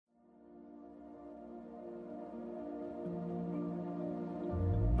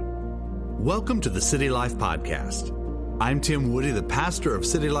Welcome to the City Life Podcast. I'm Tim Woody, the pastor of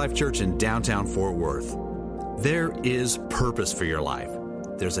City Life Church in downtown Fort Worth. There is purpose for your life.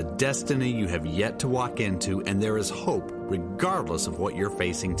 There's a destiny you have yet to walk into, and there is hope regardless of what you're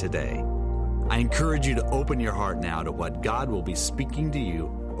facing today. I encourage you to open your heart now to what God will be speaking to you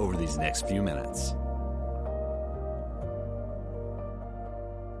over these next few minutes.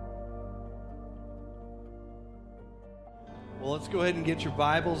 Well, let's go ahead and get your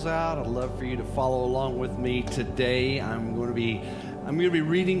Bibles out. I'd love for you to follow along with me today. I'm going to be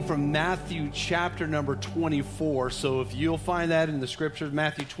reading from Matthew chapter number 24. So if you'll find that in the scriptures,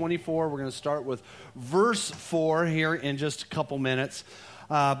 Matthew 24, we're going to start with verse 4 here in just a couple minutes.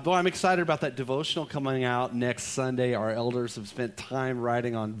 Boy, I'm excited about that devotional coming out next Sunday. Our elders have spent time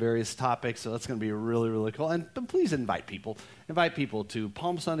writing on various topics, so that's going to be really, really cool. And please invite people. Invite people to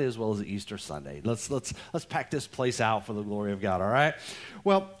Palm Sunday as well as Easter Sunday. Let's pack this place out for the glory of God, all right?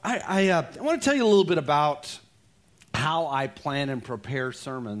 Well, I want to tell you a little bit about how I plan and prepare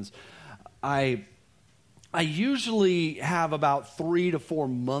sermons. I usually have about 3 to 4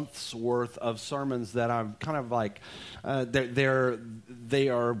 months worth of sermons that I'm kind of like, they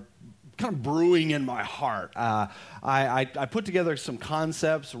are kind of brewing in my heart. I put together some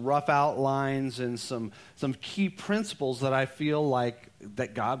concepts, rough outlines, and some key principles that I feel like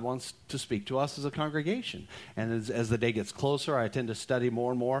that God wants to speak to us as a congregation. And as the day gets closer, I tend to study more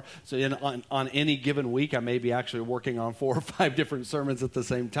and more. So on any given week, I may be actually working on 4 or 5 different sermons at the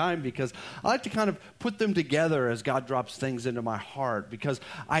same time, because I like to kind of put them together as God drops things into my heart. Because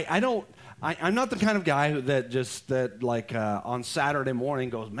I'm not the kind of guy that on Saturday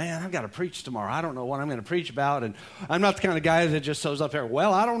morning goes, man, I've got to preach tomorrow. I don't know what I'm going to preach about. And I'm not the kind of guy that just shows up there,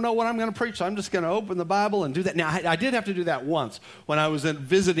 well, I don't know what I'm going to preach, so I'm just going to open the Bible and do that. Now, I did have to do that once when I was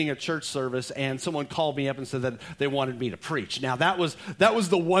visiting a church service, and someone called me up and said that they wanted me to preach. Now, that was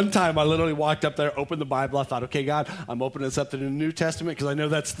the one time I literally walked up there, opened the Bible. I thought, okay, God, I'm opening this up to the New Testament because I know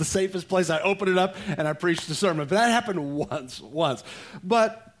that's the safest place. I opened it up and I preached the sermon. But that happened once.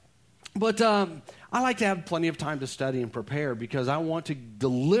 But I like to have plenty of time to study and prepare, because I want to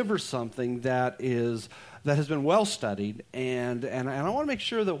deliver something that has been well studied, and I want to make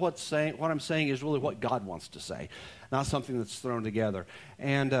sure that what I'm saying is really what God wants to say, not something that's thrown together.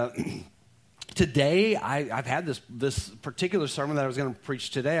 And today, I've had this particular sermon that I was going to preach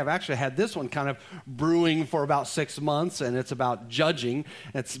today. I've actually had this one kind of brewing for about 6 months, and it's about judging.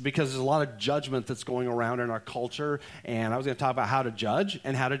 It's because there's a lot of judgment that's going around in our culture, and I was going to talk about how to judge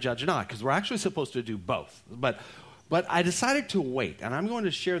and how to judge not, because we're actually supposed to do both. But I decided to wait, and I'm going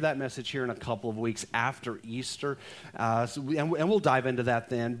to share that message here in a couple of weeks after Easter, and we'll dive into that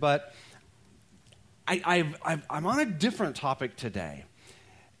then. But I'm on a different topic today.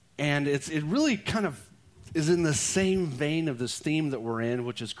 And it really kind of is in the same vein of this theme that we're in,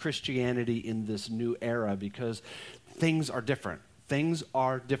 which is Christianity in this new era, because things are different. Things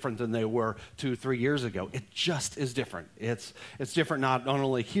are different than they were 2-3 years ago. It just is different. It's different not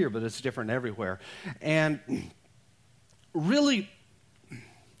only here, but it's different everywhere. And really,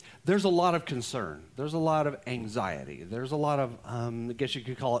 there's a lot of concern. There's a lot of anxiety. There's a lot of, I guess you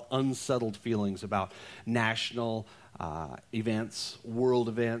could call it unsettled feelings about national events, world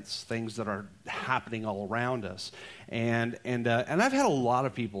events, things that are happening all around us, and I've had a lot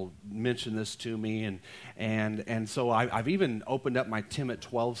of people mention this to me, and so I've even opened up my Tim at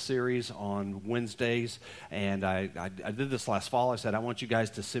 12 series on Wednesdays, and I did this last fall. I said, I want you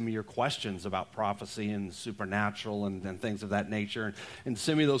guys to send me your questions about prophecy and supernatural and things of that nature, and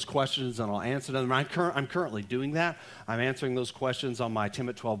send me those questions, and I'll answer them. I'm currently doing that. I'm answering those questions on my Tim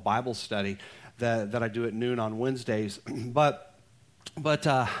at 12 Bible study that I do at noon on Wednesdays. But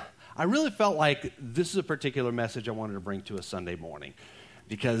I really felt like this is a particular message I wanted to bring to a Sunday morning,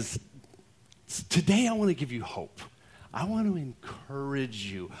 because today I want to give you hope. I want to encourage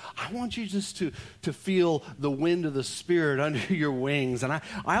you. I want you just to feel the wind of the Spirit under your wings. And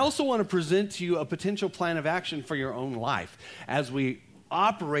I also want to present to you a potential plan of action for your own life as we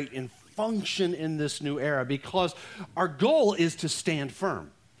operate and function in this new era, because our goal is to stand firm.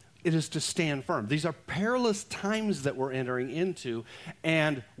 It is to stand firm. These are perilous times that we're entering into,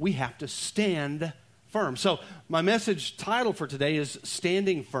 and we have to stand firm. So my message title for today is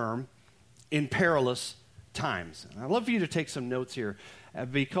Standing Firm in Perilous Times. And I'd love for you to take some notes here,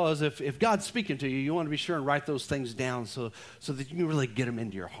 because if God's speaking to you, you want to be sure and write those things down so that you can really get them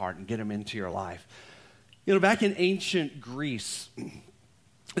into your heart and get them into your life. You know, back in ancient Greece,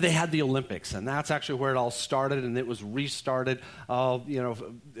 they had the Olympics, and that's actually where it all started, and it was restarted,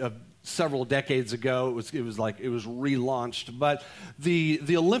 several decades ago. It was relaunched. But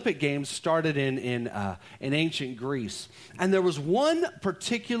the Olympic Games started in ancient Greece, and there was one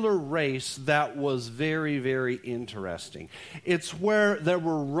particular race that was very, very interesting. It's where there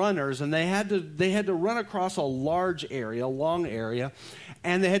were runners, and they had to run across a long area,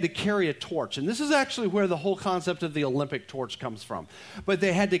 and they had to carry a torch. And this is actually where the whole concept of the Olympic torch comes from. But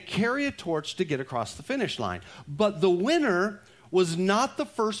they had to carry a torch to get across the finish line. But the winner was not the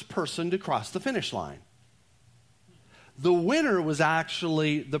first person to cross the finish line. The winner was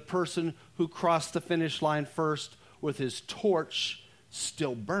actually the person who crossed the finish line first with his torch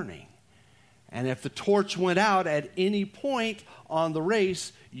still burning. And if the torch went out at any point on the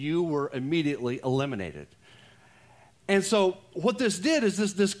race, you were immediately eliminated. And so what this did is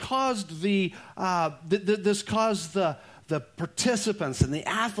this caused the participants and the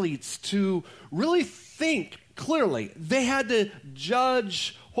athletes to really think clearly. They had to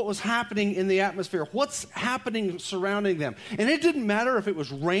judge what was happening in the atmosphere, what's happening surrounding them. And it didn't matter if it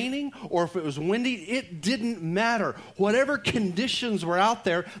was raining or if it was windy. It didn't matter. Whatever conditions were out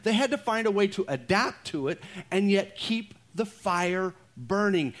there, they had to find a way to adapt to it and yet keep the fire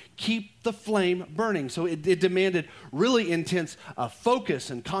burning, keep the flame burning. So it demanded really intense focus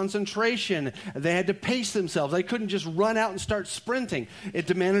and concentration. They had to pace themselves. They couldn't just run out and start sprinting. It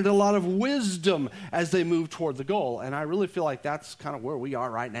demanded a lot of wisdom as they moved toward the goal. And I really feel like that's kind of where we are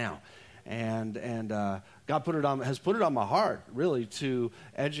right now. And God has put it on my heart, really, to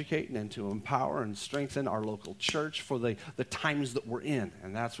educate and to empower and strengthen our local church for the times that we're in.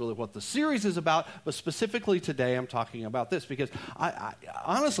 And that's really what the series is about. But specifically today, I'm talking about this because I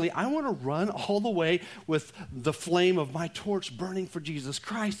honestly want to run all the way with the flame of my torch burning for Jesus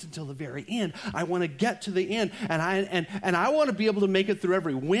Christ until the very end. I want to get to the end, and I want to be able to make it through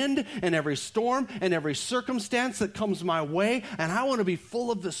every wind and every storm and every circumstance that comes my way. And I want to be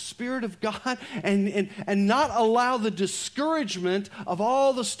full of the Spirit of God and not allow the discouragement of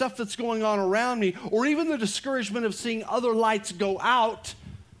all the stuff that's going on around me, or even the discouragement of seeing other lights go out.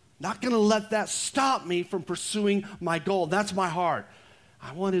 Not going to let that stop me from pursuing my goal. That's my heart.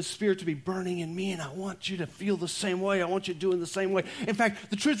 I want His Spirit to be burning in me, and I want you to feel the same way. I want you doing the same way. In fact,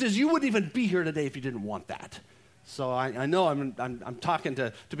 the truth is, you wouldn't even be here today if you didn't want that. So I know I'm talking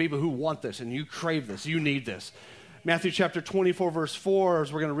to people who want this, and you crave this. You need this. Matthew chapter 24, verse 4,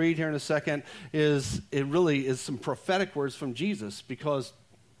 as we're going to read here in a second, it really is some prophetic words from Jesus, because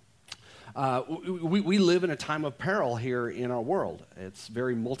we live in a time of peril here in our world. It's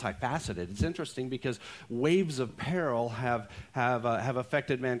very multifaceted. It's interesting because waves of peril have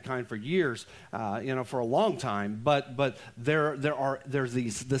affected mankind for years, for a long time. But there's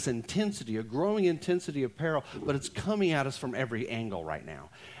this intensity, a growing intensity of peril, but it's coming at us from every angle right now,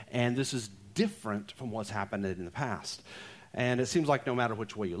 and this is different from what's happened in the past. And it seems like no matter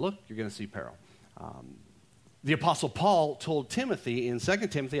which way you look, you're going to see peril. The Apostle Paul told Timothy in 2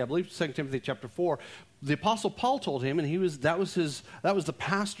 Timothy, I believe 2 Timothy chapter 4, the Apostle Paul told him, and that was the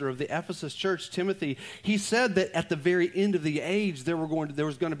pastor of the Ephesus church, Timothy. He said that at the very end of the age, there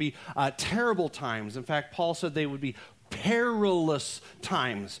was going to be terrible times. In fact, Paul said they would be perilous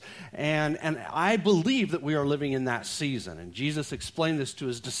times. And I believe that we are living in that season. And Jesus explained this to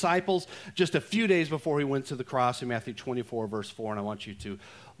His disciples just a few days before He went to the cross in Matthew 24, verse 4. And I want you to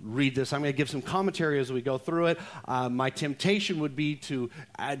read this. I'm going to give some commentary as we go through it. My temptation would be to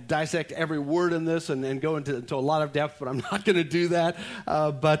dissect every word in this and go into a lot of depth, but I'm not going to do that.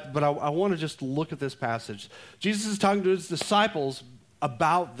 But I want to just look at this passage. Jesus is talking to His disciples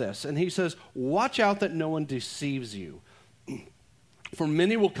about this, and He says, watch out that no one deceives you. For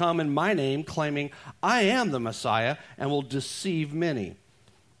many will come in my name, claiming, I am the Messiah, and will deceive many.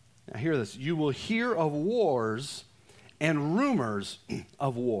 Now hear this. You will hear of wars and rumors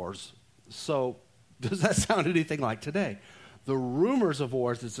of wars. So does that sound anything like today? The rumors of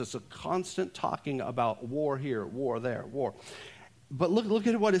wars is just a constant talking about war here, war there, war. But look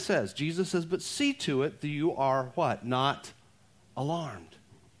at what it says. Jesus says, but see to it that you are what? Not alarmed.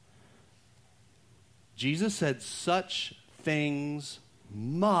 Jesus said such things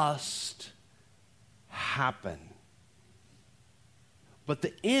must happen. But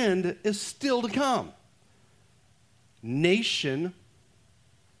the end is still to come. Nation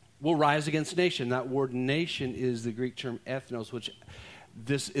will rise against nation. That word nation is the Greek term ethnos, which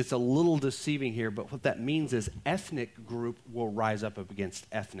it's a little deceiving here, but what that means is ethnic group will rise up against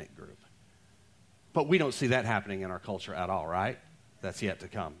ethnic group. But we don't see that happening in our culture at all, right? That's yet to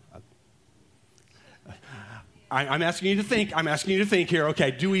come. I'm asking you to think. I'm asking you to think here.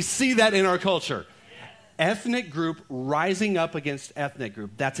 Okay, do we see that in our culture? ethnic group rising up against ethnic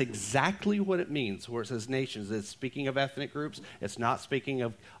group. That's exactly what it means where it says nations. It's speaking of ethnic groups. It's not speaking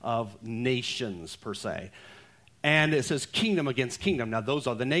of nations per se. And it says kingdom against kingdom. Now, those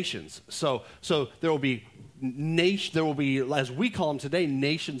are the nations. So there will be, as we call them today,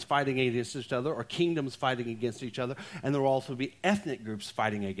 nations fighting against each other or kingdoms fighting against each other. And there will also be ethnic groups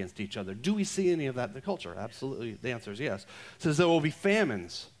fighting against each other. Do we see any of that in the culture? Absolutely. The answer is yes. It says there will be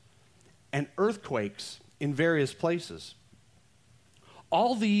famines and earthquakes in various places.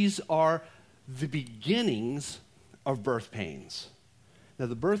 All these are the beginnings of birth pains. Now,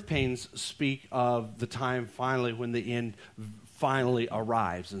 the birth pains speak of the time finally when the end finally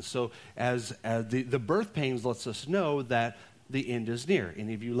arrives. And so as the birth pains lets us know that the end is near.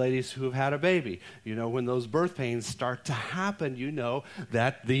 Any of you ladies who have had a baby, you know when those birth pains start to happen, you know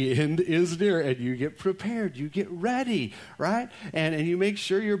that the end is near, and you get prepared, you get ready, right? And you make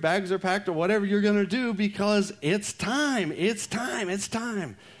sure your bags are packed or whatever you're going to do because it's time, it's time, it's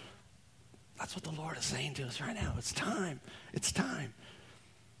time. That's what the Lord is saying to us right now. It's time, it's time.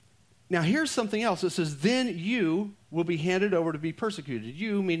 Now, here's something else. It says, then you will be handed over to be persecuted.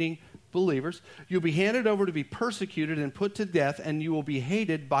 You, meaning believers, you'll be handed over to be persecuted and put to death, and you will be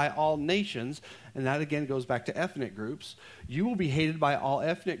hated by all nations. And that, again, goes back to ethnic groups. You will be hated by all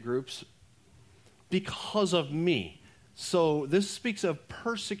ethnic groups because of me. So this speaks of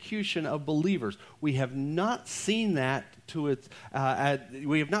persecution of believers. We have not seen that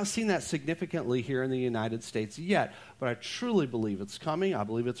we have not seen that significantly here in the United States yet, but I truly believe it's coming. I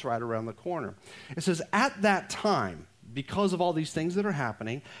believe it's right around the corner. It says, at that time, because of all these things that are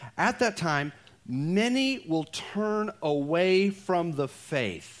happening, at that time, many will turn away from the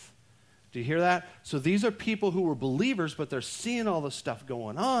faith. Do you hear that? So these are people who were believers, but they're seeing all this stuff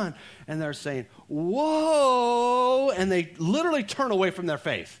going on, and they're saying, whoa, and they literally turn away from their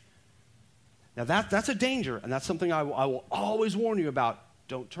faith. Now that's a danger, and that's something I will always warn you about.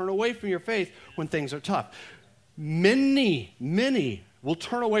 Don't turn away from your faith when things are tough. Many will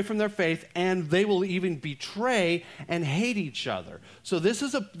turn away from their faith, and they will even betray and hate each other. So this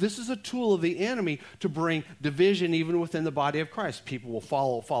is a tool of the enemy to bring division even within the body of Christ. People will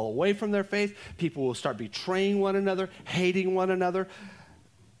fall away from their faith. People will start betraying one another, hating one another.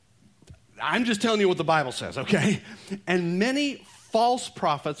 I'm just telling you what the Bible says, okay? And many false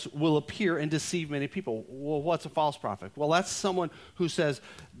prophets will appear and deceive many people. Well, what's a false prophet? Well, that's someone who says,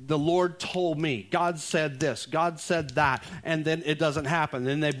 the Lord told me, God said this, God said that, and then it doesn't happen.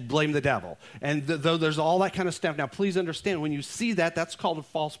 Then they blame the devil. And there's all that kind of stuff. Now, please understand, when you see that, that's called a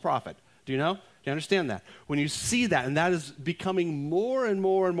false prophet. Do you know? Do you understand that? When you see that, and that is becoming more and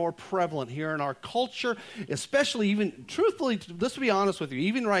more and more prevalent here in our culture, especially even, truthfully, let's be honest with you,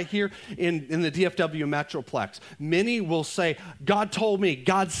 even right here in the DFW Metroplex, many will say, God told me,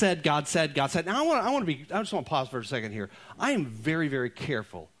 God said, God said, God said. Now, I just want to pause for a second here. I am very, very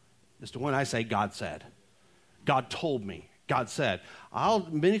careful as to when I say God said. God told me. God said.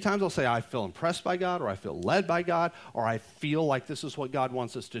 Many times I'll say I feel impressed by God, or I feel led by God, or I feel like this is what God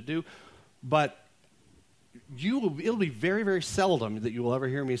wants us to do. But it'll be very, very seldom that you will ever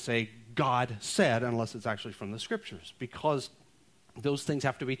hear me say, God said, unless it's actually from the Scriptures, because those things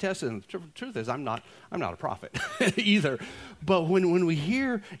have to be tested. And the truth is, I'm not a prophet either. But when we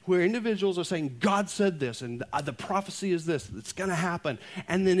hear where individuals are saying, God said this, and the prophecy is this, it's going to happen,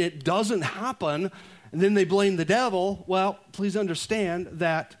 and then it doesn't happen, and then they blame the devil, well, please understand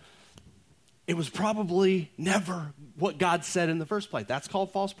that it was probably never what God said in the first place. That's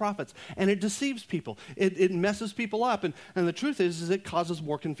called false prophets. And it deceives people. It messes people up. And the truth is it causes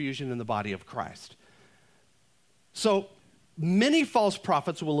more confusion in the body of Christ. So many false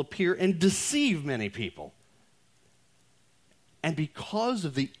prophets will appear and deceive many people. And because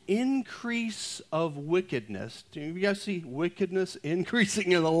of the increase of wickedness, do you guys see wickedness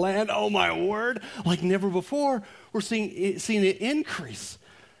increasing in the land? Oh, my word. Like never before, we're seeing it increase.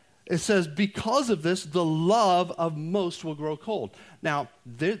 It says, because of this, the love of most will grow cold. Now,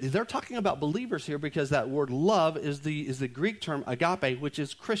 they're talking about believers here because that word love is the Greek term agape, which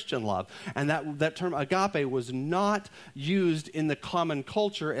is Christian love. And that term agape was not used in the common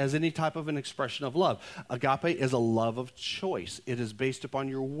culture as any type of an expression of love. Agape is a love of choice. It is based upon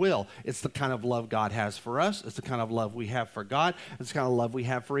your will. It's the kind of love God has for us. It's the kind of love we have for God. It's the kind of love we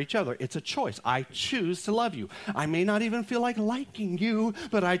have for each other. It's a choice. I choose to love you. I may not even feel like liking you,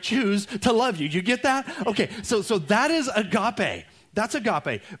 but I choose to love you. You get that? Okay, so that is agape. That's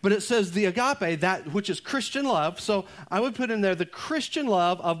agape. But it says the agape, that which is Christian love. So I would put in there the Christian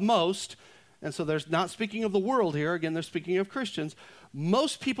love of most. And so there's not speaking of the world here. Again, they're speaking of Christians.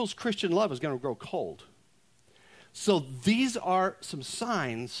 Most people's Christian love is going to grow cold. So these are some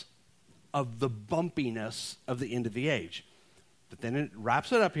signs of the bumpiness of the end of the age. But then it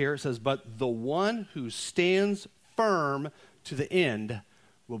wraps it up here. It says, but the one who stands firm to the end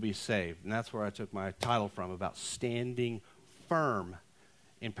will be saved. And that's where I took my title from, about standing firm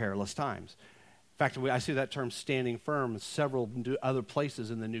in perilous times. In fact, I see that term standing firm in several other places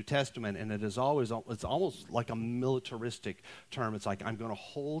in the New Testament, and it's almost like a militaristic term. It's like, I'm going to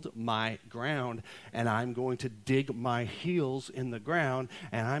hold my ground, and I'm going to dig my heels in the ground,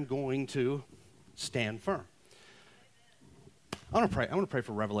 and I'm going to stand firm. I want to pray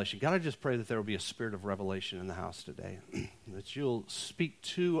for revelation. God, I just pray that there will be a spirit of revelation in the house today, that you'll speak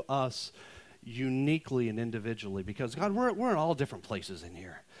to us uniquely and individually, because, God, we're in all different places in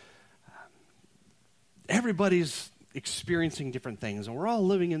here. Everybody's experiencing different things, and we're all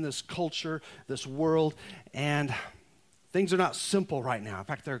living in this culture, this world, and things are not simple right now. In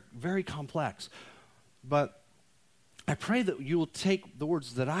fact, they're very complex. But I pray that you will take the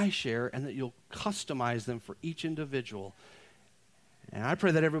words that I share and that you'll customize them for each individual. And I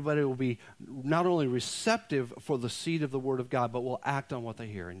pray that everybody will be not only receptive for the seed of the Word of God, but will act on what they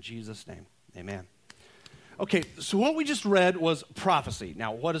hear. In Jesus' name, amen. Okay, so what we just read was prophecy.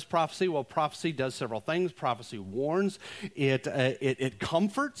 Now, what is prophecy? Well, prophecy does several things. Prophecy warns, it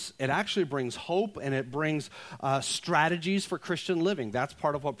comforts, it actually brings hope, and it brings strategies for Christian living. That's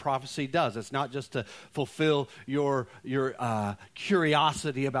part of what prophecy does. It's not just to fulfill your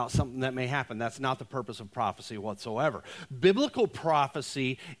curiosity about something that may happen. That's not the purpose of prophecy whatsoever. Biblical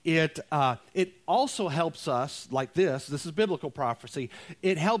prophecy, it also helps us, like this is biblical prophecy.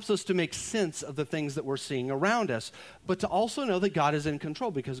 It helps us to make sense of the things that we're seeing around us, but to also know that God is in control,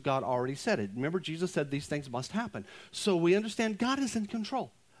 because God already said it. Remember, Jesus said these things must happen. So we understand God is in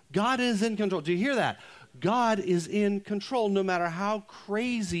control. God is in control. Do you hear that? God is in control no matter how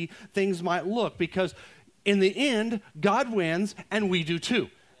crazy things might look, because in the end, God wins and we do too.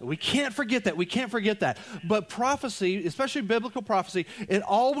 We can't forget that. We can't forget that. But prophecy, especially biblical prophecy, it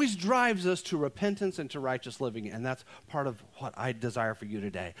always drives us to repentance and to righteous living, and that's part of what I desire for you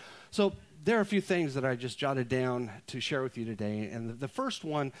today. So there are a few things that I just jotted down to share with you today, and the first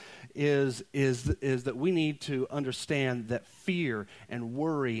one is that we need to understand that fear and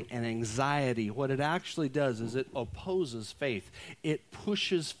worry and anxiety, what it actually does is it opposes faith. It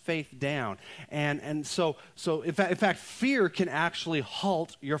pushes faith down, and so in fact, fear can actually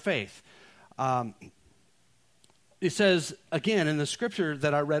halt your faith. It says, again, in the scripture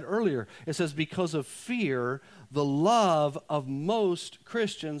that I read earlier, it says, because of fear, the love of most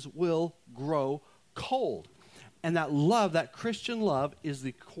Christians will grow cold. And that love, that Christian love, is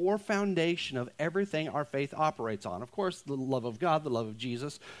the core foundation of everything our faith operates on. Of course, the love of God, the love of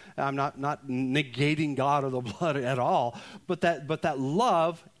Jesus. I'm not negating God or the blood at all, but that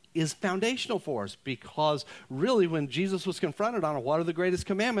love is foundational for us, because really when Jesus was confronted on what are the greatest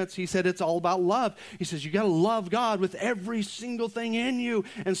commandments, he said it's all about love. He says you got to love God with every single thing in you,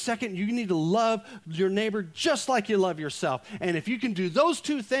 and second, you need to love your neighbor just like you love yourself. And if you can do those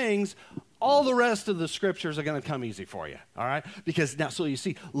two things, all the rest of the scriptures are going to come easy for you, all right? Because now, so you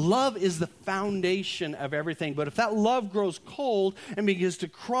see, love is the foundation of everything. But if that love grows cold and begins to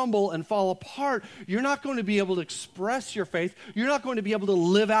crumble and fall apart, you're not going to be able to express your faith. You're not going to be able to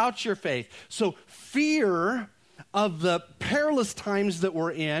live out your faith. So fear of the perilous times that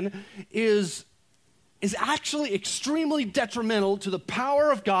we're in is actually extremely detrimental to the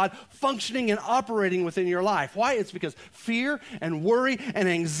power of God functioning and operating within your life. Why? It's because fear and worry and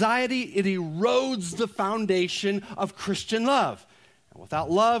anxiety, it erodes the foundation of Christian love. And without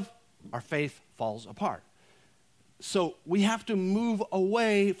love, our faith falls apart. So we have to move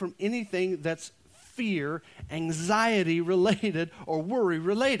away from anything that's fear, anxiety related, or worry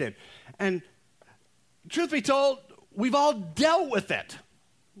related. And truth be told, we've all dealt with it.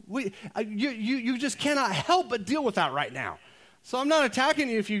 You just cannot help but deal with that right now. So I'm not attacking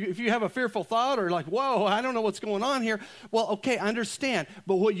you if you have a fearful thought or like, whoa, I don't know what's going on here. Well, okay, I understand.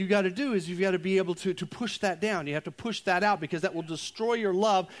 But what you got to do is you've got to be able to push that down. You have to push that out, because that will destroy your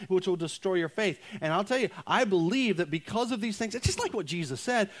love, which will destroy your faith. And I'll tell you, I believe that because of these things, it's just like what Jesus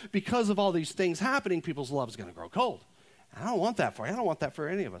said, because of all these things happening, people's love is going to grow cold. And I don't want that for you. I don't want that for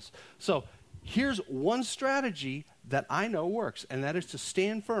any of us. So here's one strategy that I know works, and that is to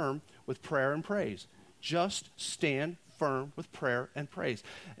stand firm with prayer and praise. Just stand firm with prayer and praise.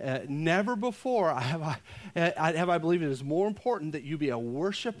 Never before have I believed it is more important that you be a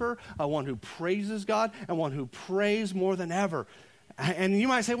worshiper, one who praises God, and one who prays more than ever. And you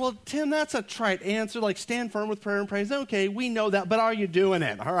might say, well, Tim, that's a trite answer, like stand firm with prayer and praise. Okay, we know that, but are you doing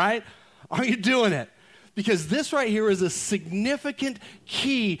it, all right? Are you doing it? Because this right here is a significant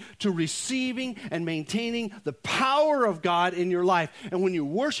key to receiving and maintaining the power of God in your life. And when you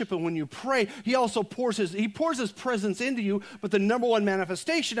worship and when you pray, he also pours his presence into you. But the number one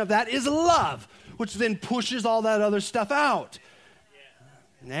manifestation of that is love, which then pushes all that other stuff out.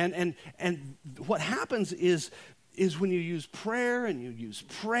 And what happens is when you use prayer and you use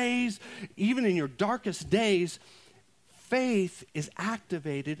praise, even in your darkest days, faith is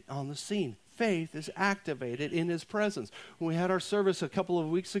activated on the scene. Faith is activated in his presence. When we had our service a couple of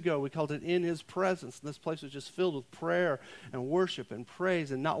weeks ago, we called it In His Presence. And this place was just filled with prayer and worship and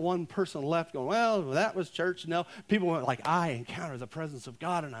praise. And not one person left going, well, that was church. No, people went like, I encounter the presence of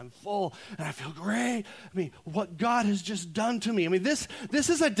God and I'm full and I feel great. I mean, what God has just done to me. I mean, this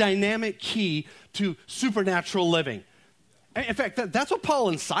is a dynamic key to supernatural living. In fact, that's what Paul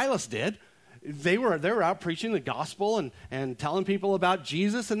and Silas did. They were out preaching the gospel and telling people about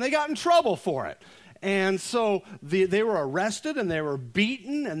Jesus, and they got in trouble for it. And so they were arrested, and they were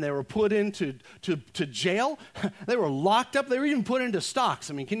beaten, and they were put into to jail. They were locked up. They were even put into stocks.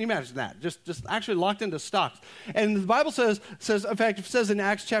 I mean, can you imagine that? Just actually locked into stocks. And the Bible says, in fact, it says in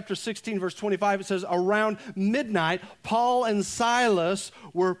Acts chapter 16, verse 25, it says, around midnight, Paul and Silas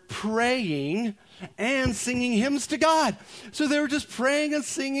were praying and singing hymns to God. So they were just praying and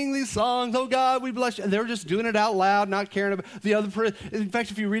singing these songs. Oh God, we bless you. And they were just doing it out loud, not caring about the other. In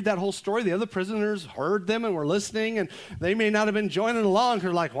fact, if you read that whole story, the other prisoners heard them and were listening, and they may not have been joining along.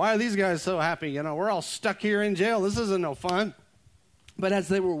 They're like, why are these guys so happy? You know, we're all stuck here in jail. This isn't no fun. But as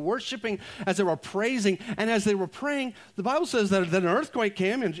they were worshiping, as they were praising, and as they were praying, the Bible says that an earthquake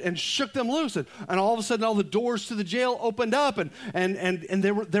came and shook them loose. And all of a sudden, all the doors to the jail opened up, and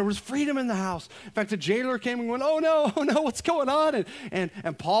there was freedom in the house. In fact, the jailer came and went, oh no, what's going on?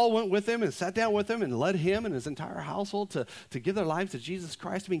 And Paul went with him and sat down with him and led him and his entire household to give their lives to Jesus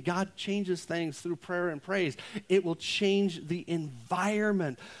Christ. I mean, God changes things through prayer and praise. It will change the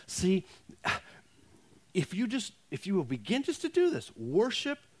environment. See, if you will begin just to do this,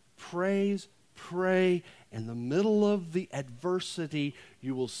 worship, praise, pray, in the middle of the adversity,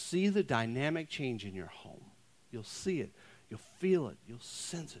 you will see the dynamic change in your home. You'll see it. You'll feel it. You'll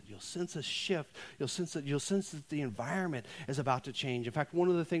sense it. You'll sense a shift. You'll sense that the environment is about to change. In fact, one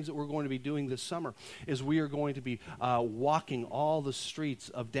of the things that we're going to be doing this summer is we are going to be walking all the streets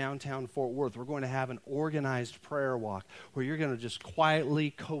of downtown Fort Worth. We're going to have an organized prayer walk where you're going to just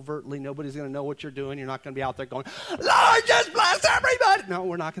quietly, covertly, nobody's going to know what you're doing. You're not going to be out there going, Lord, just bless everybody. No,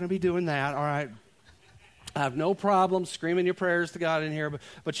 we're not going to be doing that, all right? I have no problem screaming your prayers to God in here,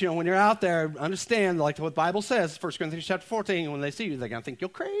 but you know, when you're out there, understand, like what the Bible says, 1 Corinthians chapter 14, when they see you, they're going to think you're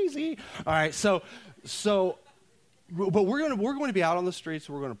crazy. All right, but we're going to be out on the streets,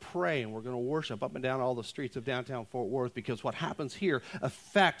 we're going to pray, and we're going to worship up and down all the streets of downtown Fort Worth, because what happens here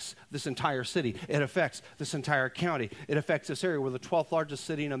affects this entire city. It affects this entire county. It affects this area. We're the 12th largest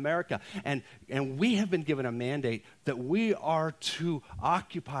city in America, and we have been given a mandate that we are to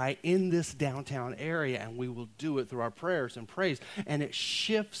occupy in this downtown area, and we will do it through our prayers and praise, and it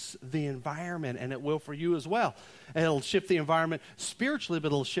shifts the environment, and it will for you as well. And it'll shift the environment spiritually, but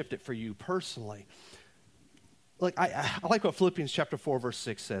it'll shift it for you personally. Like I like what Philippians chapter 4, verse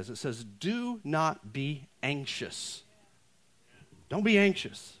 6 says. It says, do not be anxious. Don't be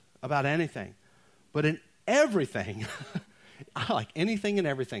anxious about anything, but in everything, I like anything and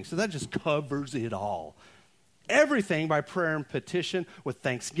everything. So that just covers it all. Everything by prayer and petition with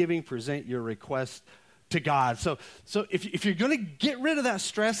thanksgiving, present your request to God. So if you're going to get rid of that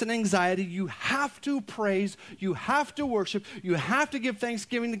stress and anxiety, you have to praise, you have to worship, you have to give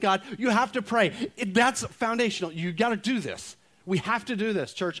thanksgiving to God, you have to pray. That's foundational. You got to do this. We have to do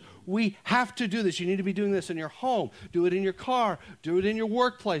this, church. We have to do this. You need to be doing this in your home. Do it in your car. Do it in your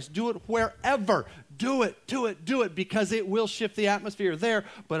workplace. Do it wherever. Do it, because it will shift the atmosphere there,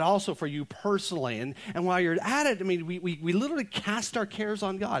 but also for you personally. And while you're at it, I mean, we literally cast our cares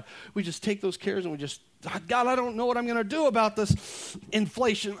on God. We just take those cares and we just, God, I don't know what I'm going to do about this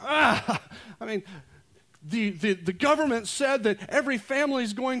inflation. I mean, the government said that every family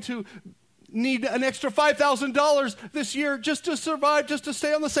is going to need an extra $5,000 this year just to survive, just to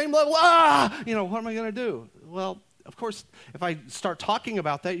stay on the same level. What am I going to do? Well, of course, if I start talking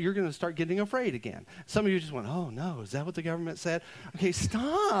about that, you're going to start getting afraid again. Some of you just went, oh no, is that what the government said? Okay,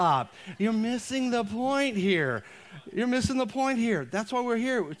 stop. You're missing the point here. That's why we're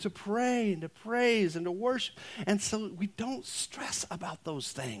here, to pray and to praise and to worship. And so we don't stress about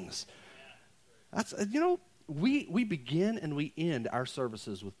those things. we begin and we end our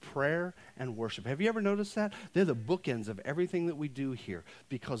services with prayer and worship. Have you ever noticed that? They're the bookends of everything that we do here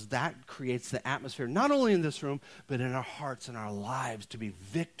because that creates the atmosphere, not only in this room, but in our hearts and our lives to be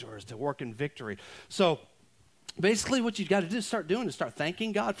victors, to work in victory. So basically what you've got to do is start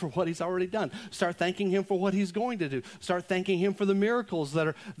thanking God for what he's already done. Start thanking him for what he's going to do. Start thanking him for the miracles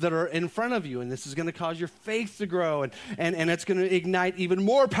that are in front of you. And this is going to cause your faith to grow. And it's going to ignite even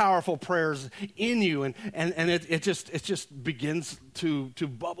more powerful prayers in you. And it just begins to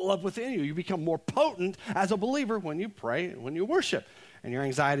bubble up within you. You become more potent as a believer when you pray and when you worship. And your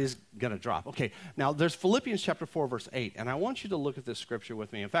anxiety is going to drop. Okay, now there's Philippians chapter 4, verse 8, and I want you to look at this scripture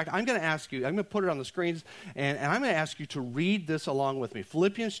with me. In fact, I'm going to put it on the screens, and I'm going to ask you to read this along with me.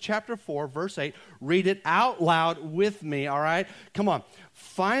 Philippians chapter 4, verse 8, read it out loud with me, all right? Come on.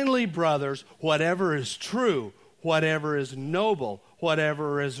 Finally, brothers, whatever is true, whatever is noble,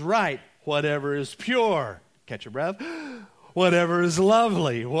 whatever is right, whatever is pure. Catch your breath. Whatever is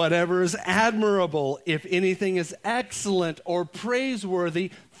lovely, whatever is admirable, if anything is excellent or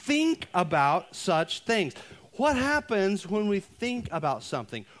praiseworthy, think about such things. What happens when we think about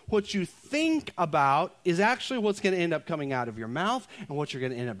something? What you think about is actually what's going to end up coming out of your mouth and what you're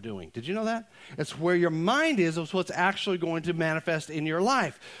going to end up doing. Did you know that? It's where your mind is what's actually going to manifest in your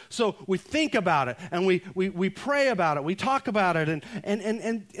life. So we think about it and we pray about it. We talk about it.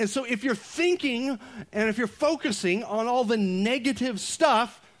 And so if you're thinking and if you're focusing on all the negative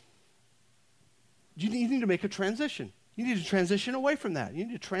stuff, you need to make a transition. You need to transition away from that. You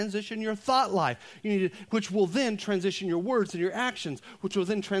need to transition your thought life, which will then transition your words and your actions, which will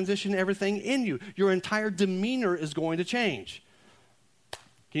then transition everything in you. Your entire demeanor is going to change.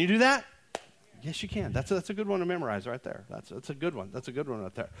 Can you do that? Yes, you can. That's a good one to memorize right there. That's a good one. That's a good one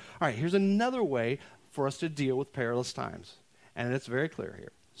right there. All right, here's another way for us to deal with perilous times, and it's very clear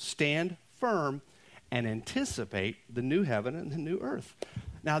here. Stand firm and anticipate the new heaven and the new earth.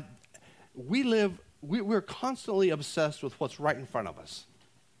 Now, we're constantly obsessed with what's right in front of us.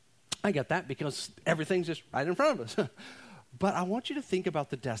 I get that because everything's just right in front of us. But I want you to think about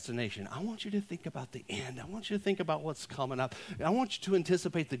the destination. I want you to think about the end. I want you to think about what's coming up. I want you to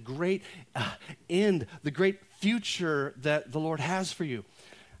anticipate the great end, the great future that the Lord has for you.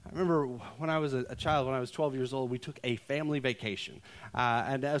 I remember when I was a child, when I was 12 years old, we took a family vacation.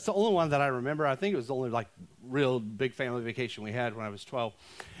 And it's the only one that I remember. I think it was the only real big family vacation we had when I was 12.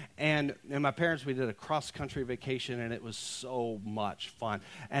 And my parents, we did a cross-country vacation, and it was so much fun.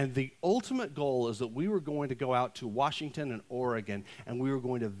 And the ultimate goal is that we were going to go out to Washington and Oregon, and we were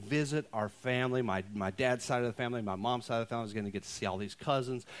going to visit our family, my dad's side of the family, my mom's side of the family. I was going to get to see all these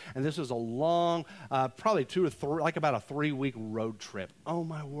cousins. And this was a long, probably 2 or 3, about a 3-week road trip. Oh,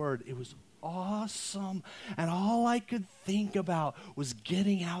 my word, it was awesome. And all I could think about was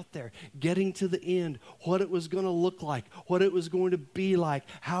getting out there, getting to the end, what it was going to look like, what it was going to be like,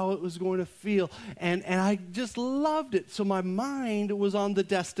 how it was going to feel. And I just loved it. So my mind was on the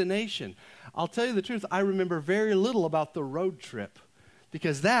destination. I'll tell you the truth, I remember very little about the road trip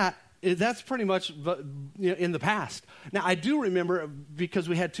because that's pretty much in the past. Now, I do remember, because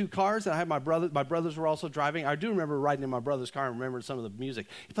we had 2 cars, and I had my brothers were also driving. I do remember riding in my brother's car and remembered some of the music.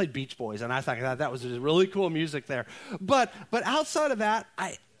 He played Beach Boys, and I thought that was really cool music there. But outside of that,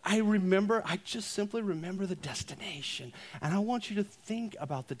 I just simply remember the destination. And I want you to think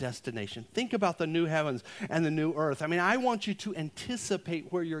about the destination. Think about the new heavens and the new earth. I mean, I want you to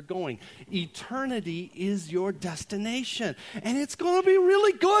anticipate where you're going. Eternity is your destination. And it's going to be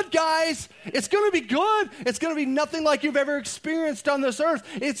really good, guys. It's going to be good. It's going to be nothing like you've ever experienced on this earth.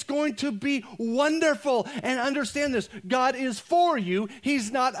 It's going to be wonderful. And understand this, God is for you.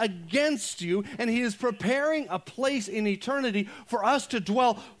 He's not against you. And he is preparing a place in eternity for us to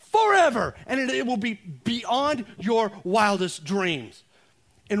dwell forever, and it will be beyond your wildest dreams.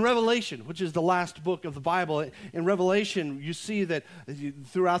 In Revelation, which is the last book of the Bible, in Revelation, you see that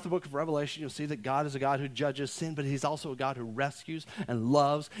throughout the book of Revelation, you'll see that God is a God who judges sin, but he's also a God who rescues and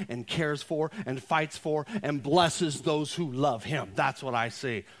loves and cares for and fights for and blesses those who love him. That's what I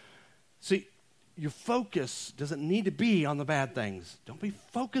see. See, your focus doesn't need to be on the bad things. Don't be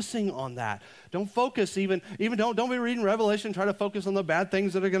focusing on that. Don't focus don't be reading Revelation and try to focus on the bad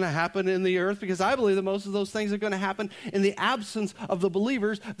things that are going to happen in the earth, because I believe that most of those things are going to happen in the absence of the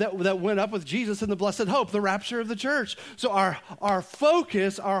believers that went up with Jesus in the blessed hope, the rapture of the church. So our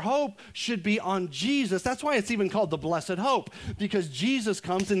focus, our hope should be on Jesus. That's why it's even called the blessed hope, because Jesus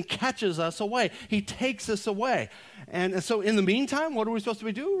comes and catches us away. He takes us away. And so in the meantime, what are we supposed to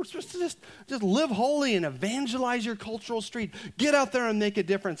be doing? We're supposed to just live holy and evangelize your cultural street. Get out there and make a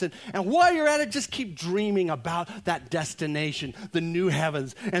difference. And while you're at it, just keep dreaming about that destination, the new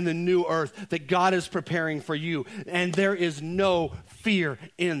heavens and the new earth that God is preparing for you. And there is no fear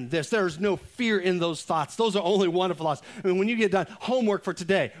in this. There is no fear in those thoughts. Those are only wonderful thoughts. I mean, when you get done, homework for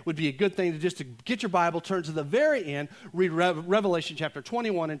today would be a good thing to get your Bible, turn to the very end, read Revelation chapter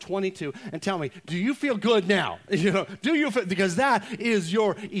 21 and 22, and tell me, do you feel good now? Do you feel, because that is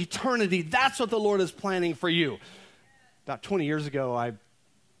your eternity. That's what the Lord is planning for you. About 20 years ago, I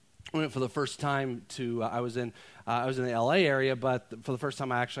went for the first time to, I was in the LA area, but for the first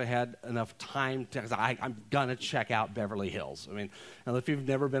time I actually had enough time because I'm going to check out Beverly Hills. I mean, and if you've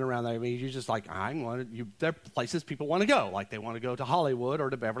never been around there, I mean, you're just like, there are places people want to go. Like they want to go to Hollywood or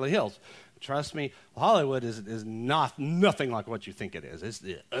to Beverly Hills. Trust me, Hollywood is nothing like what you think it is. It's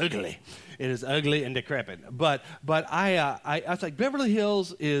ugly. It is ugly and decrepit. But I was like, Beverly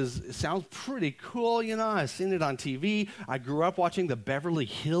Hills sounds pretty cool. I've seen it on TV. I grew up watching the Beverly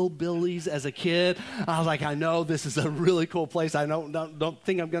Hillbillies as a kid. I was like, I know this is a really cool place. I don't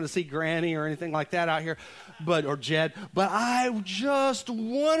think I'm going to see Granny or anything like that out here, or Jed. But I just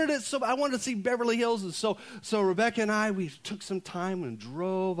wanted it. So I wanted to see Beverly Hills. And so Rebecca and we took some time and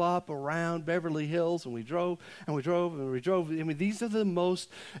drove up around Beverly Hills, and we drove. I mean, these are the most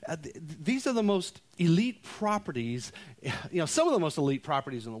elite properties. Some of the most elite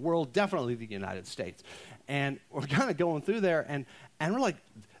properties in the world, definitely the United States. And we're kind of going through there, and we're like,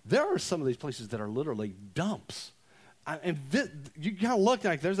 there are some of these places that are literally dumps. You kind of look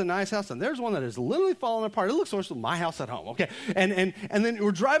like there's a nice house, and there's one that is literally falling apart. It looks worse than my house at home, okay? And then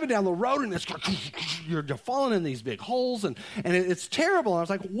we're driving down the road, and you're falling in these big holes, and it's terrible. And I was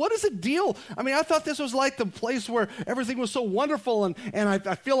like, what is the deal? I mean, I thought this was like the place where everything was so wonderful, and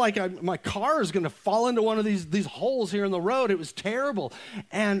I feel like my car is going to fall into one of these holes here in the road. It was terrible.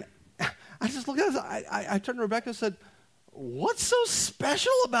 And I just looked at it. I turned to Rebecca and said, what's so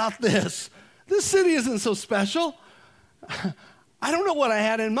special about this? This city isn't so special. I don't know what I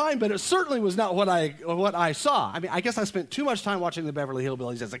had in mind, but it certainly was not what I saw. I mean, I guess I spent too much time watching the Beverly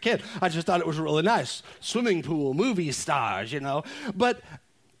Hillbillies as a kid. I just thought it was really nice. Swimming pool, movie stars, But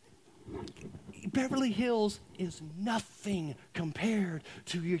Beverly Hills is nothing compared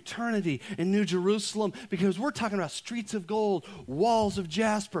to eternity in New Jerusalem, because we're talking about streets of gold, walls of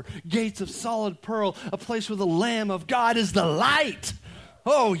jasper, gates of solid pearl, a place where the Lamb of God is the light.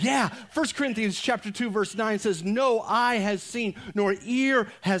 Oh, yeah. 1 Corinthians chapter 2, verse 9 says, no eye has seen, nor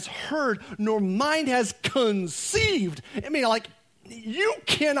ear has heard, nor mind has conceived. I mean, like, you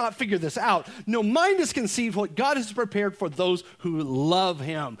cannot figure this out. No mind has conceived what God has prepared for those who love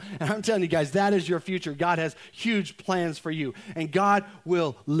him. And I'm telling you guys, that is your future. God has huge plans for you. And God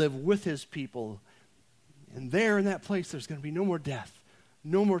will live with his people. And there in that place, there's going to be no more death,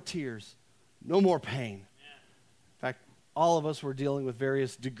 no more tears, no more pain. All of us were dealing with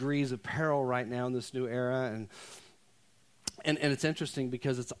various degrees of peril right now in this new era, and it's interesting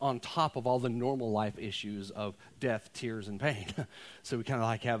because it's on top of all the normal life issues of death, tears, and pain. So we kind of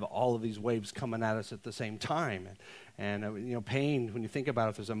like have all of these waves coming at us at the same time. And pain, when you think about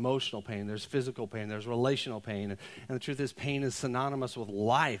it, there's emotional pain, there's physical pain, there's relational pain. And the truth is, pain is synonymous with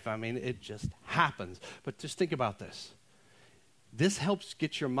life. I mean, it just happens. But just think about this. This helps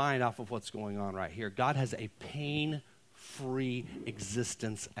get your mind off of what's going on right here. God has a pain-free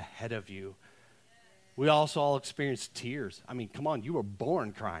existence ahead of you. We also all experience tears. I mean, come on, you were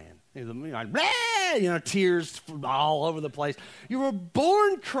born crying. Tears all over the place. You were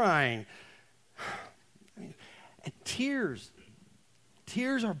born crying. And tears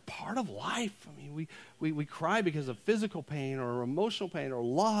are part of life. I mean, we cry because of physical pain or emotional pain or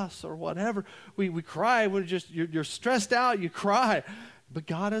loss or whatever. We cry when you're stressed out, you cry. But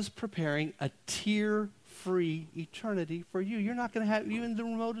God is preparing a tear-free eternity for you. You're not going to have even the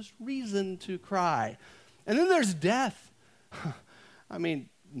remotest reason to cry. And then there's death. I mean,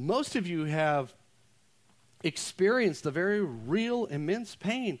 most of you have experienced the very real, immense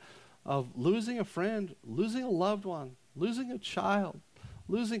pain of losing a friend, losing a loved one, losing a child,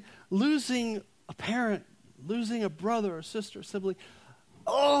 losing a parent, losing a brother or sister or sibling.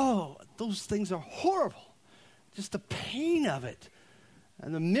 Oh, those things are horrible. Just the pain of it.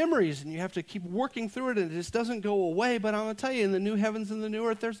 And the memories, and you have to keep working through it, and it just doesn't go away. But I'm going to tell you, in the new heavens and the new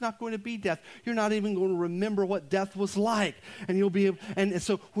earth, there's not going to be death. You're not even going to remember what death was like. And you'll be able, and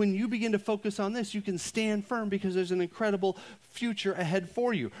so when you begin to focus on this, you can stand firm because there's an incredible future ahead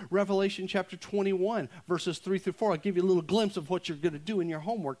for you. Revelation chapter 21, verses 3 through 4. I'll give you a little glimpse of what you're going to do in your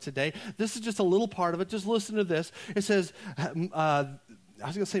homework today. This is just a little part of it. Just listen to this. It says, I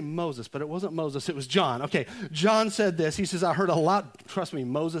was going to say Moses, but it wasn't Moses. It was John. Okay, John said this. He says, I heard a loud, trust me,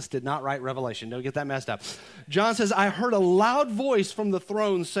 Moses did not write Revelation. Don't get that messed up. John says, I heard a loud voice from the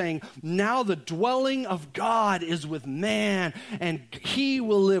throne saying, now the dwelling of God is with man, and he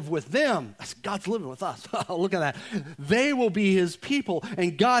will live with them. God's living with us. Look at that. They will be his people,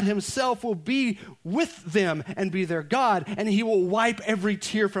 and God himself will be with them and be their God, and he will wipe every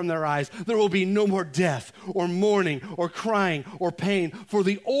tear from their eyes. There will be no more death or mourning or crying or pain, for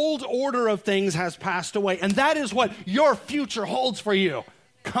the old order of things has passed away. And that is what your future holds for you.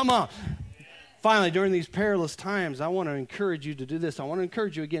 Come on. Finally, during these perilous times, I want to encourage you to do this. I want to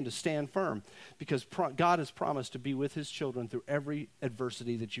encourage you again to stand firm, because God has promised to be with his children through every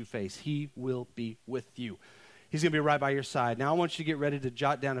adversity that you face. He will be with you. He's going to be right by your side. Now, I want you to get ready to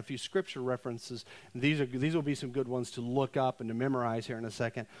jot down a few scripture references. These will be some good ones to look up and to memorize here in a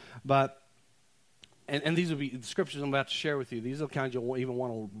second. And these will be the scriptures I'm about to share with you. These are the kinds you'll even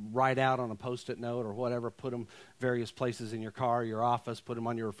want to write out on a Post-it note or whatever. Put them various places in your car, your office. Put them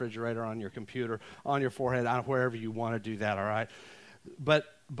on your refrigerator, on your computer, on your forehead, wherever you want to do that, all right? But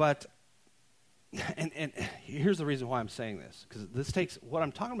here's the reason why I'm saying this. Because what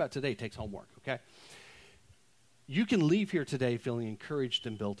I'm talking about today takes homework, okay? You can leave here today feeling encouraged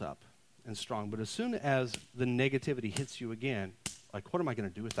and built up and strong. But as soon as the negativity hits you again, like, what am I going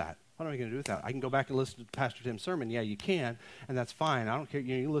to do with that? What am I going to do with that? I can go back and listen to Pastor Tim's sermon. Yeah, you can, and that's fine. I don't care.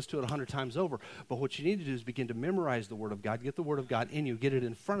 You can listen to it 100 times over. But what you need to do is begin to memorize the Word of God. Get the Word of God in you. Get it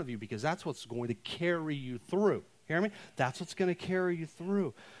in front of you, because that's what's going to carry you through. Hear me? That's what's going to carry you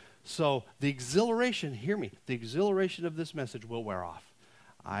through. So the exhilaration, hear me, the exhilaration of this message will wear off.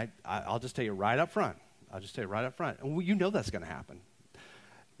 I'll just tell you right up front. And you know that's going to happen,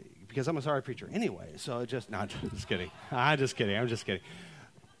 because I'm a sorry preacher anyway. So just kidding. I'm just kidding.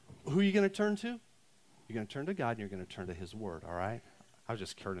 Who are you going to turn to? You're going to turn to God, and you're going to turn to his word, all right? I was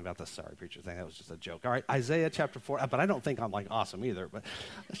just kidding about the sorry preacher thing. That was just a joke. All right, Isaiah chapter 4, but I don't think I'm like awesome either. But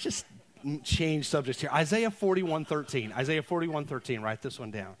let's just change subjects here. Isaiah 41:13. Write this one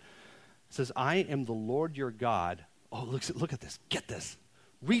down. It says, I am the Lord your God. Oh, look at this. Get this.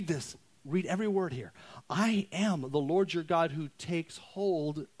 Read this. Read every word here. I am the Lord your God who takes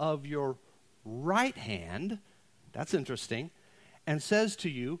hold of your right hand. That's interesting. And says to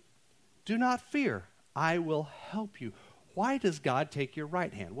you, do not fear. I will help you. Why does God take your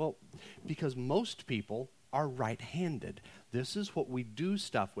right hand? Well, because most people are right-handed. This is what we do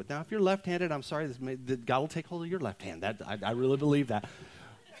stuff with. Now, if you're left-handed, I'm sorry, God will take hold of your left hand. I really believe that.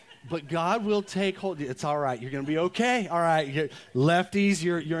 But God will take hold. It's all right. You're going to be okay. All right. Lefties,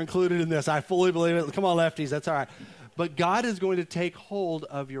 you're included in this. I fully believe it. Come on, lefties. That's all right. But God is going to take hold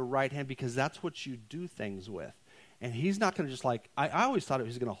of your right hand, because that's what you do things with. And he's not going to just I always thought he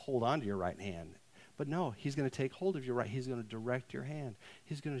was going to hold on to your right hand. But no, he's going to take hold of your right. He's going to direct your hand.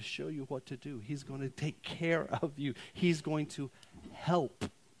 He's going to show you what to do. He's going to take care of you. He's going to help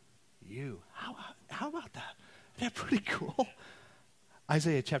you. How about that? Isn't that pretty cool?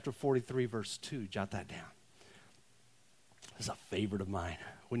 Isaiah chapter 43, verse 2. Jot that down. This is a favorite of mine.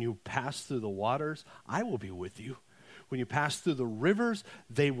 When you pass through the waters, I will be with you. When you pass through the rivers,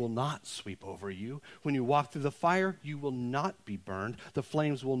 they will not sweep over you. When you walk through the fire, you will not be burned. The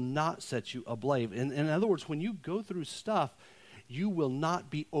flames will not set you ablaze. In other words, when you go through stuff, you will not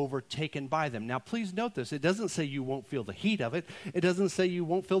be overtaken by them. Now, please note this. It doesn't say you won't feel the heat of it. It doesn't say you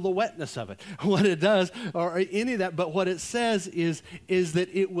won't feel the wetness of it. What it does, or any of that, but what it says is that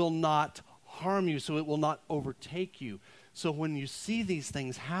it will not harm you, so it will not overtake you. So when you see these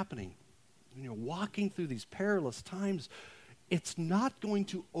things happening, when you're walking through these perilous times, it's not going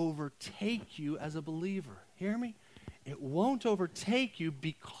to overtake you as a believer. Hear me? It won't overtake you,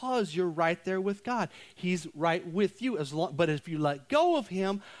 because you're right there with God. He's right with you. But if you let go of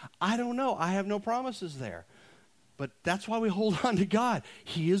him, I don't know. I have no promises there. But that's why we hold on to God.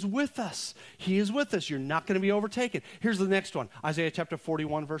 He is with us. He is with us. You're not going to be overtaken. Here's the next one. Isaiah chapter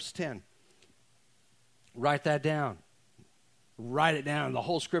 41, verse 10. Write that down. Write it down. The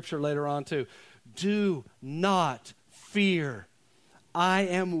whole scripture later on too. Do not fear. I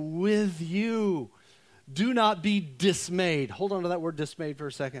am with you. Do not be dismayed. Hold on to that word dismayed for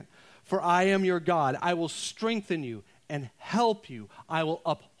a second. For I am your God. I will strengthen you and help you. I will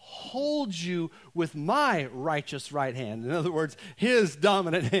uphold you with my righteous right hand. In other words, his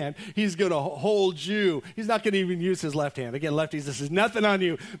dominant hand. He's going to hold you. He's not going to even use his left hand. Again, lefties, this is nothing on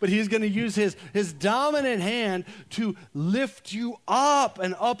you. But he's going to use his dominant hand to lift you up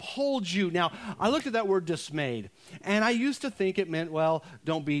and uphold you. Now, I looked at that word dismayed. And I used to think it meant, well,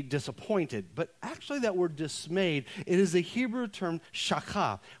 don't be disappointed. But actually that word dismayed, it is a Hebrew term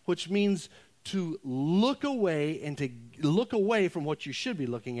shakha, which means to look away and to look away from what you should be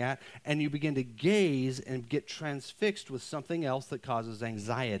looking at, and you begin to gaze and get transfixed with something else that causes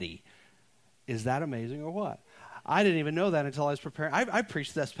anxiety. Is that amazing or what? I didn't even know that until I was preparing. I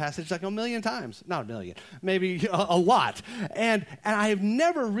preached this passage like a million times. Not a million, maybe a lot. And I have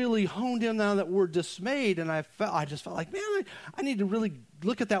never really honed in on that word dismayed, and I just felt like, man, I need to really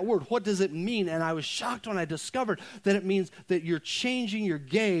look at that word. What does it mean? And I was shocked when I discovered that it means that you're changing your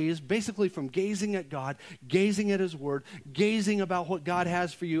gaze basically from gazing at God, gazing at his word, gazing about what God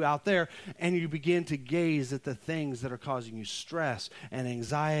has for you out there, and you begin to gaze at the things that are causing you stress and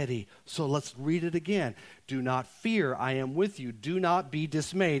anxiety. So let's read it again. Do not fear, I am with you. Do not be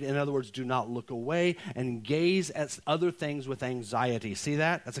dismayed. In other words, do not look away and gaze at other things with anxiety. See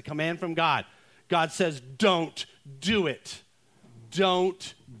that? That's a command from God. God says, don't do it.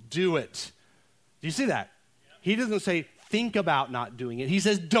 Don't do it. Do you see that? He doesn't say, think about not doing it. He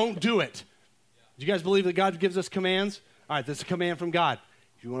says, don't do it. Do you guys believe that God gives us commands? All right, this is a command from God.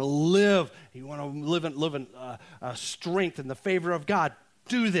 If you want to live in strength in the favor of God,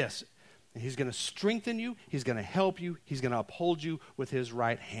 do this. And he's going to strengthen you. He's going to help you. He's going to uphold you with his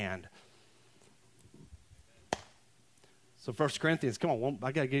right hand. So 1 Corinthians, come on,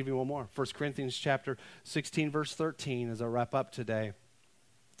 I got to give you one more. 1 Corinthians chapter 16, verse 13, as I wrap up today,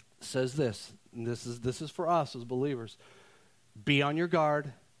 says this, and this is for us as believers. Be on your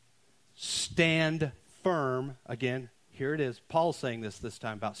guard. Stand firm. Again, here it is. Paul's saying this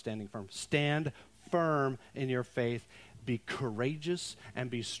time about standing firm. Stand firm in your faith. Be courageous and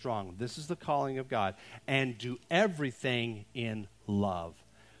be strong. This is the calling of God. And do everything in love.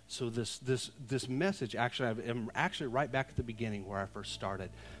 So this message, I'm actually right back at the beginning where I first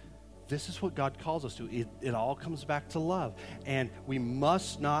started. This is what God calls us to. It all comes back to love. And we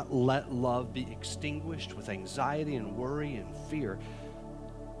must not let love be extinguished with anxiety and worry and fear.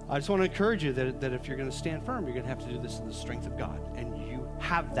 I just want to encourage you that if you're going to stand firm, you're going to have to do this in the strength of God. And you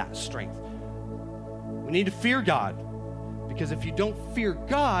have that strength. We need to fear God. Because if you don't fear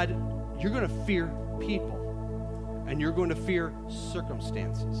God, you're going to fear people. And you're going to fear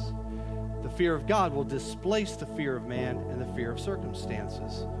circumstances. The fear of God will displace the fear of man and the fear of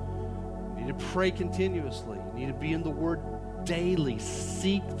circumstances. You need to pray continuously. You need to be in the Word daily.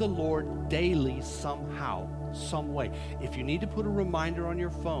 Seek the Lord daily somehow, some way. If you need to put a reminder on your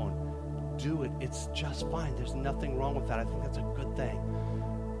phone, do it. It's just fine. There's nothing wrong with that. I think that's a good thing.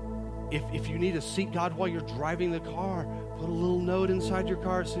 If you need to seek God while you're driving the car, put a little note inside your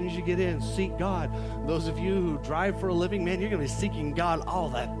car as soon as you get in. Seek God. Those of you who drive for a living, man, you're going to be seeking God all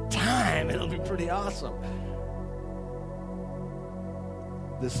the time. It'll be pretty awesome.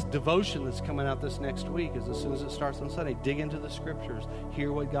 This devotion that's coming out this next week is as soon as it starts on Sunday, dig into the scriptures,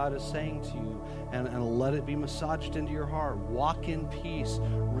 hear what God is saying to you, and let it be massaged into your heart. Walk in peace.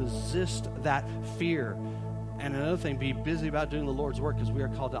 Resist that fear. And another thing, be busy about doing the Lord's work, because we are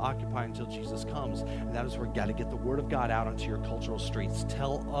called to occupy until Jesus comes. And that is where you got to get the Word of God out onto your cultural streets.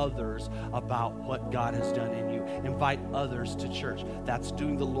 Tell others about what God has done in you. Invite others to church. That's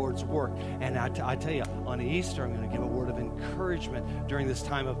doing the Lord's work. And I tell you, on Easter, I'm going to give a word of encouragement during this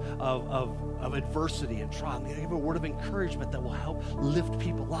time of adversity and trial. I'm going to give a word of encouragement that will help lift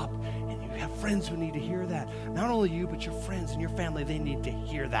people up. And you have friends who need to hear that. Not only you, but your friends and your family, they need to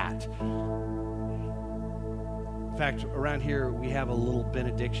hear that. In fact, around here, we have a little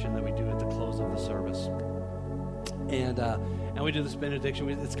benediction that we do at the close of the service. And we do this benediction.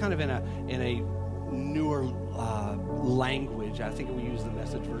 It's kind of in a newer language. I think we use the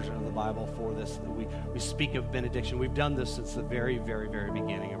Message version of the Bible for this. We speak of benediction. We've done this since the very, very, very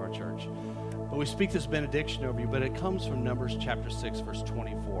beginning of our church. But we speak this benediction over you, but it comes from Numbers chapter 6, verse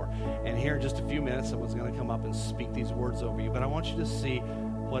 24. And here in just a few minutes, someone's going to come up and speak these words over you. But I want you to see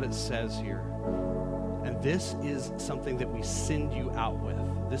what it says here. And this is something that we send you out with.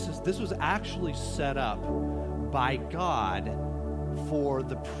 This was actually set up by God for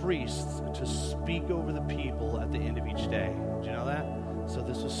the priests to speak over the people at the end of each day. Did you know that? So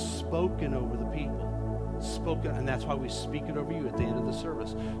this was spoken over the people. Spoken, and that's why we speak it over you at the end of the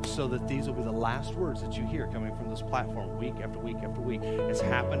service, so that these will be the last words that you hear coming from this platform week after week after week. It's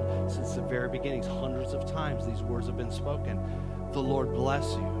happened since the very beginnings. Hundreds of times these words have been spoken. The Lord bless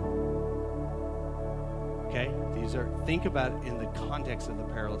you. Okay? Think about it in the context of the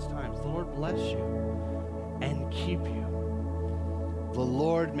perilous times. The Lord bless you and keep you. The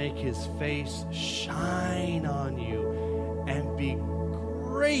Lord make his face shine on you and be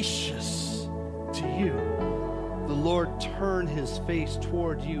gracious to you. The Lord turn his face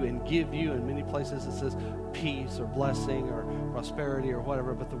toward you and give you, in many places it says peace or blessing or prosperity or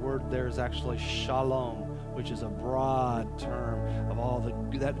whatever, but the word there is actually shalom, which is a broad term of all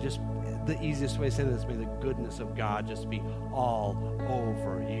that just the easiest way to say this, may the goodness of God just be all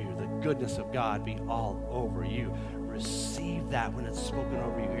over you. The goodness of God be all over you. Receive that when it's spoken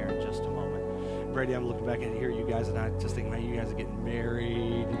over you here in just a moment. Brady, I'm looking back at here, you guys, and I just think, man, you guys are getting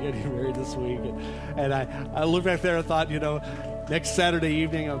married. You're getting married this week. And I looked back there and thought, next Saturday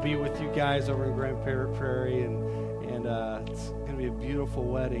evening I'll be with you guys over in Grand Prairie, and it's going to be a beautiful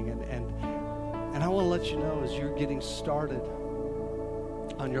wedding. And I want to let you know, as you're getting started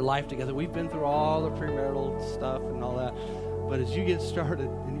on your life together, we've been through all the premarital stuff and all that, but as you get started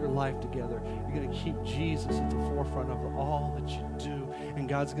in your life together, you're going to keep Jesus at the forefront of all that you do, and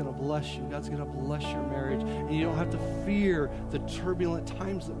God's going to bless you. God's going to bless your marriage, and you don't have to fear the turbulent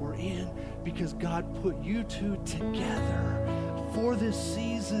times that we're in, because God put you two together for this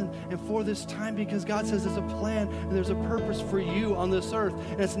season and for this time, because God says there's a plan and there's a purpose for you on this earth.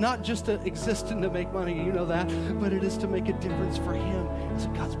 And it's not just to exist and to make money, you know that, but it is to make a difference for Him. And so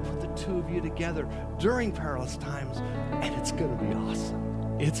God's put the two of you together during perilous times, and it's going to be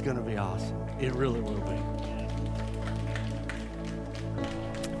awesome. It's going to be awesome. It really will be.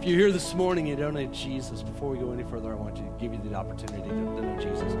 If you're here this morning and you don't know Jesus, before we go any further, I want to give you the opportunity to know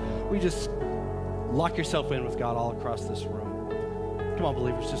Jesus. We just lock yourself in with God all across this room. Come on,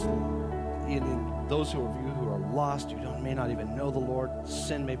 believers, just in those of you who are lost, you may not even know the Lord,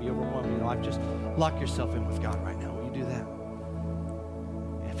 sin may be overwhelming your life, just lock yourself in with God right now. Will you do that?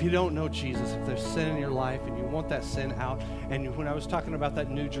 If you don't know Jesus, if there's sin in your life and you want that sin out, and when I was talking about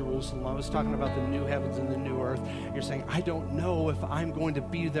that new Jerusalem, I was talking about the new heavens and the new earth, you're saying, I don't know if I'm going to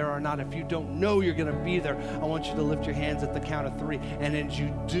be there or not. If you don't know you're going to be there, I want you to lift your hands at the count of 3. And as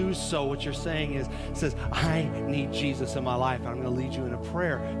you do so, what you're saying says, I need Jesus in my life. I'm going to lead you in a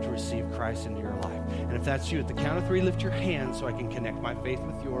prayer to receive Christ into your life. And if that's you, at the count of 3, lift your hands so I can connect my faith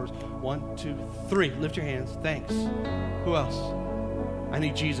with yours. 1, 2, 3. Lift your hands. Thanks. Who else? I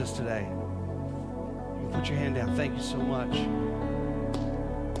need Jesus today. You can put your hand down. Thank you so much.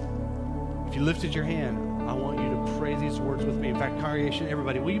 If you lifted your hand, I want you to pray these words with me. In fact, congregation,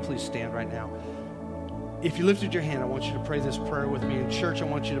 everybody, will you please stand right now? If you lifted your hand, I want you to pray this prayer with me. In church, I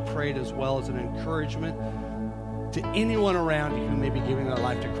want you to pray it as well as an encouragement to anyone around you who may be giving their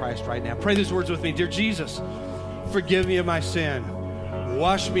life to Christ right now. Pray these words with me. Dear Jesus, forgive me of my sin.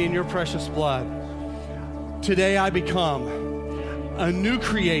 Wash me in your precious blood. Today I become a new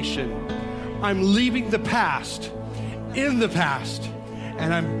creation. I'm leaving the past in the past,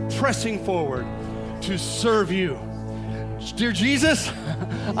 and I'm pressing forward to serve you. Dear Jesus,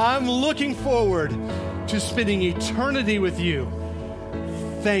 I'm looking forward to spending eternity with you.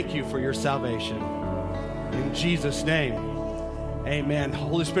 Thank you for your salvation. In Jesus' name, amen.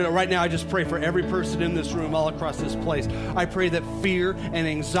 Holy Spirit, right now I just pray for every person in this room all across this place. I pray that fear and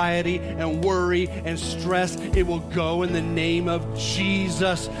anxiety and worry and stress, it will go in the name of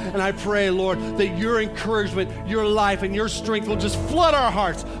Jesus. And I pray, Lord, that your encouragement, your life, and your strength will just flood our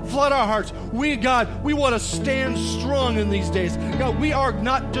hearts. Flood our hearts. We, God, we want to stand strong in these days. God, we are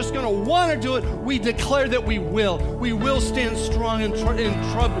not just going to want to do it. We declare that we will. We will stand strong in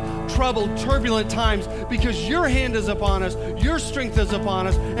troubled, turbulent times, because your hand is upon us, your strength is upon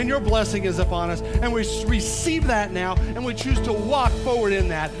us, and your blessing is upon us. And we receive that now, and we choose to walk forward in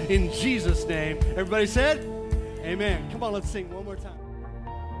that in Jesus' name. Everybody said, amen. Come on, let's sing one more time.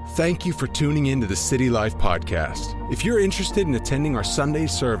 Thank you for tuning in to the City Life Podcast. If you're interested in attending our Sunday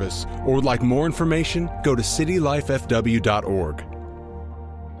service or would like more information, go to citylifefw.org.